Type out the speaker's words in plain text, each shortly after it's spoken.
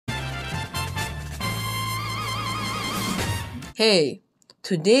Hey,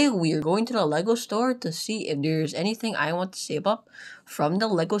 today we are going to the Lego store to see if there's anything I want to save up from the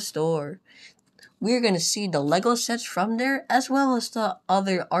Lego store. We're gonna see the Lego sets from there as well as the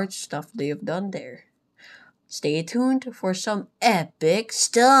other art stuff they have done there. Stay tuned for some epic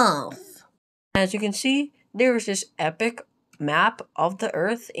stuff. As you can see, there is this epic map of the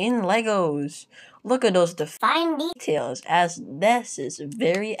Earth in Legos. Look at those defined details, as this is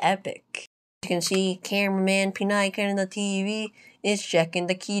very epic. You can see cameraman Pinay on the TV is checking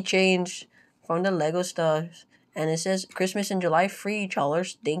the keychains from the Lego stuff. And it says Christmas in July free,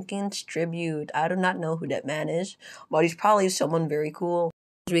 Charles Dinkins tribute. I do not know who that man is, but he's probably someone very cool.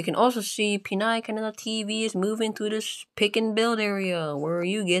 We can also see Pinay on the TV is moving to this pick and build area where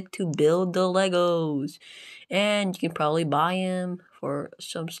you get to build the Legos. And you can probably buy them for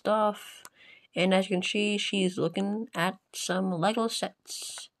some stuff. And as you can see, she's looking at some Lego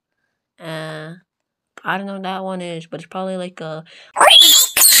sets. I don't know what that one is, but it's probably like a.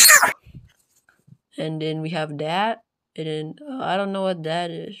 And then we have that, and then I don't know what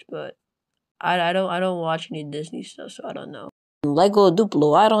that is, but I don't watch any Disney stuff, so I don't know. Lego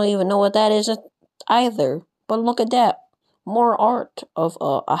Duplo, I don't even know what that is either. But look at that, more art of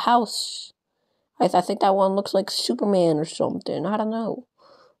a house. I think that one looks like Superman or something. I don't know,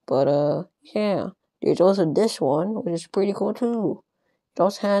 but yeah. There's also this one, which is pretty cool too. It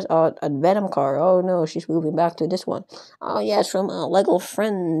also has a Venom car. Oh no, she's moving back to this one. Oh yeah, it's from Lego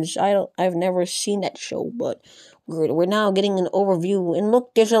Friends. I've never seen that show, but we're now getting an overview. And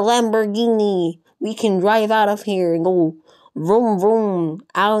look, there's a Lamborghini. We can drive out of here and go vroom vroom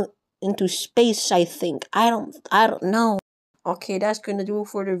out into space. I think. I don't know. Okay, that's gonna do it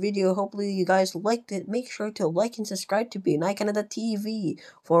for the video. Hopefully you guys liked it. Make sure to like and subscribe to be an icon of the TV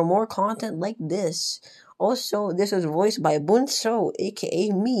for more content like this. Also, this was voiced by Bunso,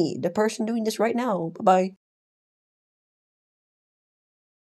 aka me, the person doing this right now. Bye bye.